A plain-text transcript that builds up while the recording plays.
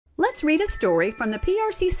Let's read a story from the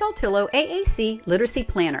PRC-Saltillo AAC Literacy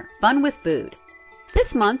Planner, Fun with Food.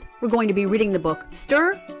 This month, we're going to be reading the book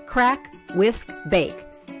Stir, Crack, Whisk, Bake,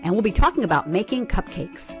 and we'll be talking about making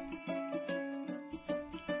cupcakes.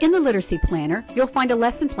 In the Literacy Planner, you'll find a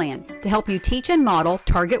lesson plan to help you teach and model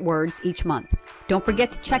target words each month. Don't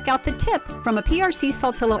forget to check out the tip from a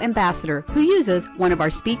PRC-Saltillo ambassador who uses one of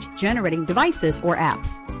our speech-generating devices or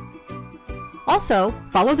apps. Also,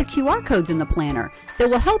 follow the QR codes in the planner that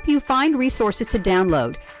will help you find resources to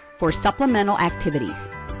download for supplemental activities.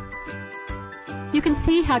 You can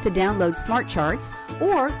see how to download smart charts,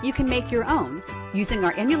 or you can make your own using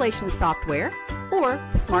our emulation software or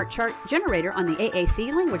the smart chart generator on the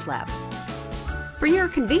AAC Language Lab. For your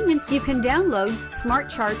convenience, you can download smart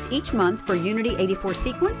charts each month for Unity 84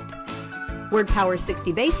 Sequenced, WordPower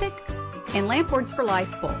 60 Basic, and LampWords for Life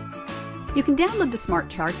Full. You can download the smart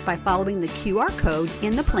charts by following the QR code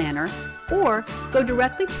in the planner or go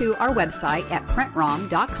directly to our website at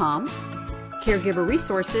printrom.com, Caregiver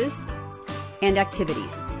Resources, and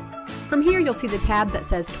Activities. From here, you'll see the tab that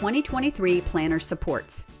says 2023 Planner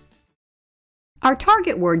Supports. Our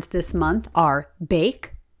target words this month are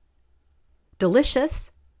bake,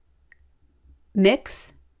 delicious,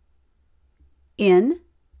 mix, in,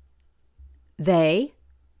 they,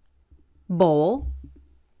 bowl,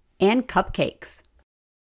 and cupcakes.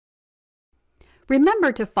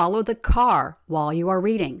 Remember to follow the car while you are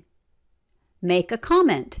reading. Make a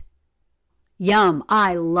comment. Yum,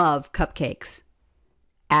 I love cupcakes.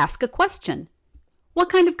 Ask a question. What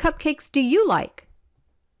kind of cupcakes do you like?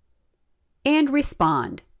 And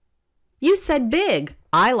respond. You said big.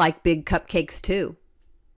 I like big cupcakes too.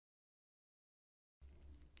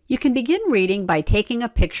 You can begin reading by taking a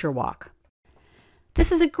picture walk.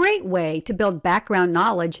 This is a great way to build background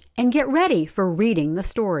knowledge and get ready for reading the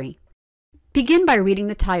story. Begin by reading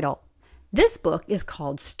the title. This book is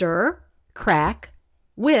called Stir, Crack,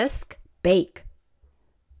 Whisk, Bake.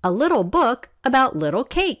 A little book about little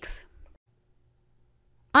cakes.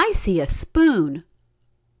 I see a spoon.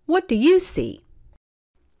 What do you see?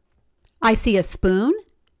 I see a spoon,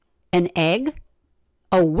 an egg,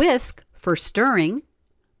 a whisk for stirring,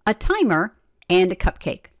 a timer, and a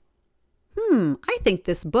cupcake. I think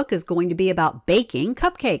this book is going to be about baking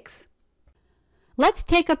cupcakes. Let's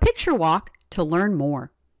take a picture walk to learn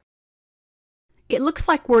more. It looks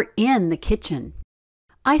like we're in the kitchen.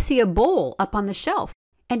 I see a bowl up on the shelf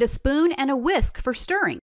and a spoon and a whisk for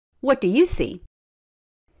stirring. What do you see?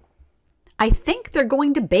 I think they're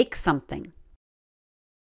going to bake something.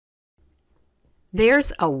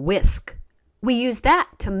 There's a whisk. We use that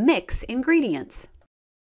to mix ingredients.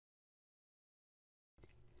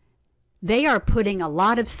 They are putting a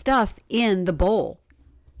lot of stuff in the bowl.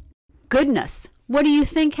 Goodness, what do you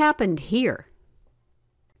think happened here?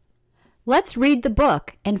 Let's read the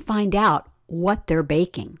book and find out what they're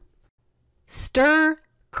baking. Stir,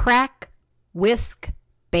 crack, whisk,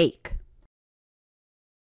 bake.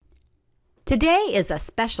 Today is a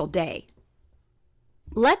special day.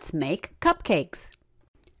 Let's make cupcakes.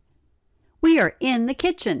 We are in the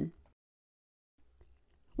kitchen.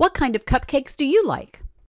 What kind of cupcakes do you like?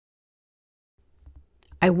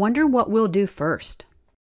 I wonder what we'll do first.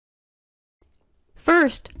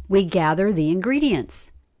 First, we gather the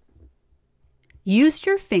ingredients. Use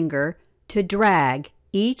your finger to drag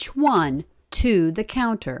each one to the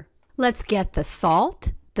counter. Let's get the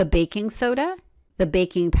salt, the baking soda, the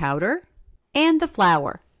baking powder, and the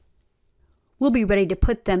flour. We'll be ready to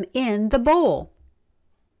put them in the bowl.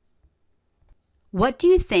 What do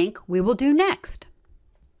you think we will do next?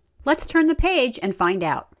 Let's turn the page and find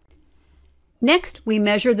out. Next, we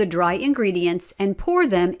measure the dry ingredients and pour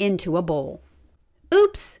them into a bowl.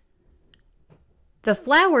 Oops! The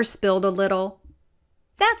flour spilled a little.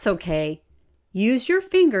 That's okay. Use your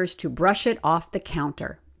fingers to brush it off the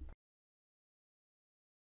counter.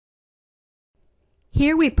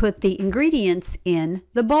 Here we put the ingredients in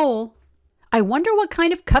the bowl. I wonder what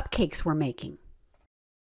kind of cupcakes we're making.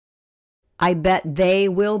 I bet they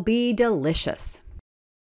will be delicious.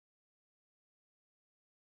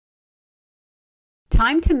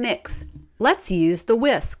 Time to mix. Let's use the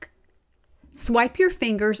whisk. Swipe your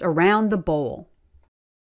fingers around the bowl.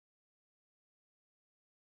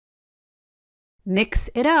 Mix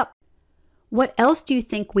it up. What else do you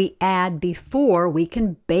think we add before we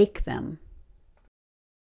can bake them?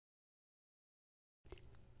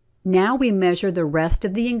 Now we measure the rest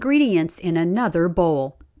of the ingredients in another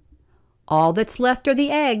bowl. All that's left are the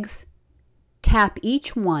eggs. Tap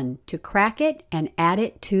each one to crack it and add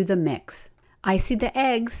it to the mix. I see the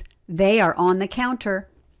eggs. They are on the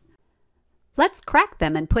counter. Let's crack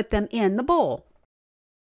them and put them in the bowl.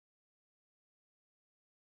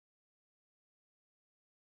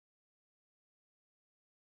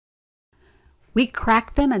 We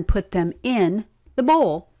crack them and put them in the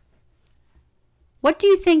bowl. What do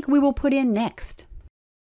you think we will put in next?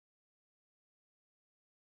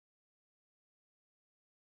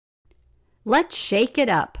 Let's shake it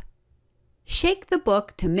up. Shake the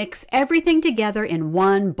book to mix everything together in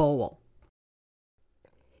one bowl.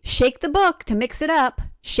 Shake the book to mix it up.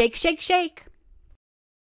 Shake, shake, shake.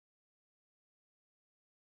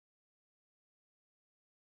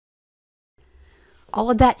 All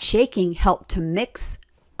of that shaking helped to mix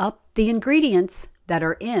up the ingredients that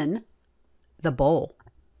are in the bowl.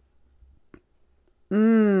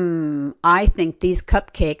 I think these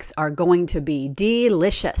cupcakes are going to be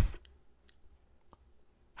delicious.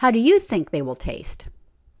 How do you think they will taste?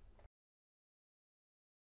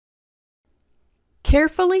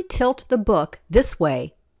 Carefully tilt the book this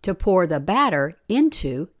way to pour the batter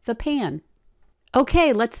into the pan.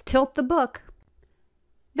 Okay, let's tilt the book.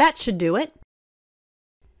 That should do it.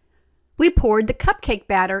 We poured the cupcake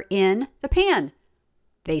batter in the pan.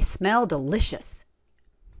 They smell delicious.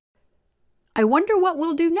 I wonder what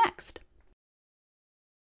we'll do next.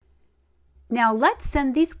 Now let's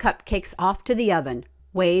send these cupcakes off to the oven.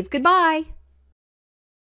 Wave goodbye.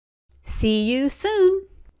 See you soon.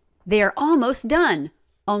 They are almost done.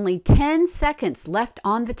 Only 10 seconds left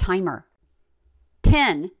on the timer.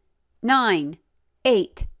 10, 9,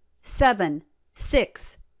 8, 7,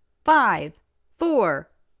 6, 5, 4,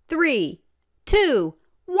 3, 2,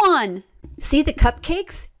 1. See the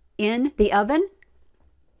cupcakes in the oven?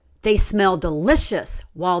 They smell delicious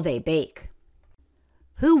while they bake.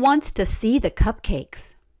 Who wants to see the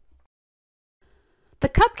cupcakes? The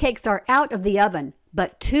cupcakes are out of the oven,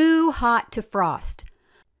 but too hot to frost.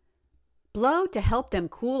 Blow to help them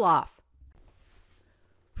cool off.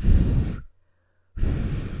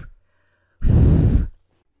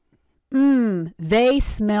 They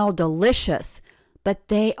smell delicious, but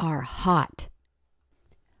they are hot.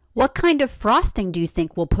 What kind of frosting do you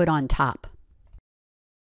think we'll put on top?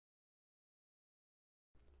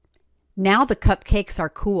 Now the cupcakes are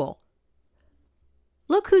cool.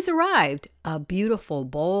 Look who's arrived, a beautiful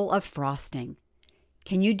bowl of frosting.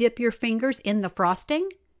 Can you dip your fingers in the frosting?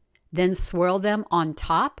 Then swirl them on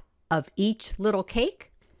top of each little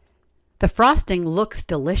cake? The frosting looks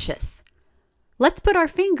delicious. Let's put our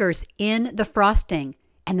fingers in the frosting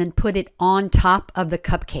and then put it on top of the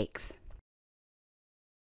cupcakes.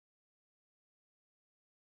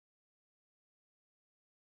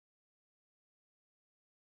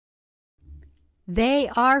 They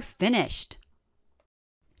are finished.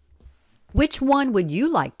 Which one would you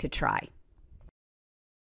like to try?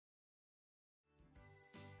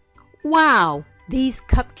 Wow, these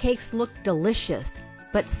cupcakes look delicious,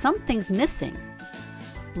 but something's missing.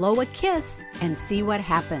 Blow a kiss and see what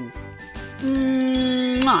happens.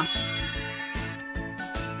 Mwah!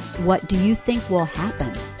 What do you think will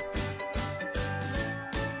happen?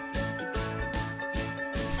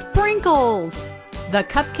 Sprinkles! The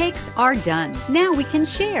cupcakes are done. Now we can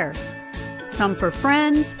share. Some for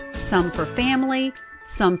friends, some for family,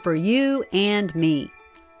 some for you and me.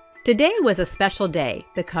 Today was a special day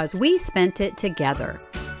because we spent it together.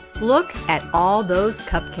 Look at all those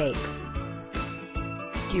cupcakes.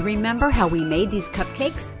 Do you remember how we made these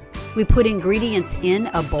cupcakes? We put ingredients in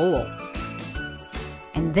a bowl.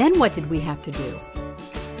 And then what did we have to do?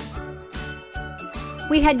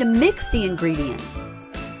 We had to mix the ingredients.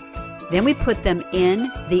 Then we put them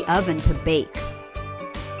in the oven to bake.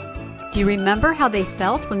 Do you remember how they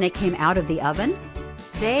felt when they came out of the oven?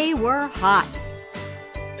 They were hot.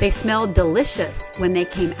 They smelled delicious when they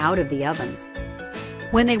came out of the oven.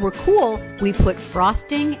 When they were cool, we put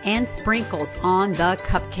frosting and sprinkles on the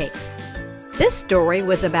cupcakes. This story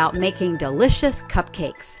was about making delicious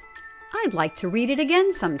cupcakes. I'd like to read it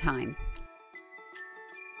again sometime.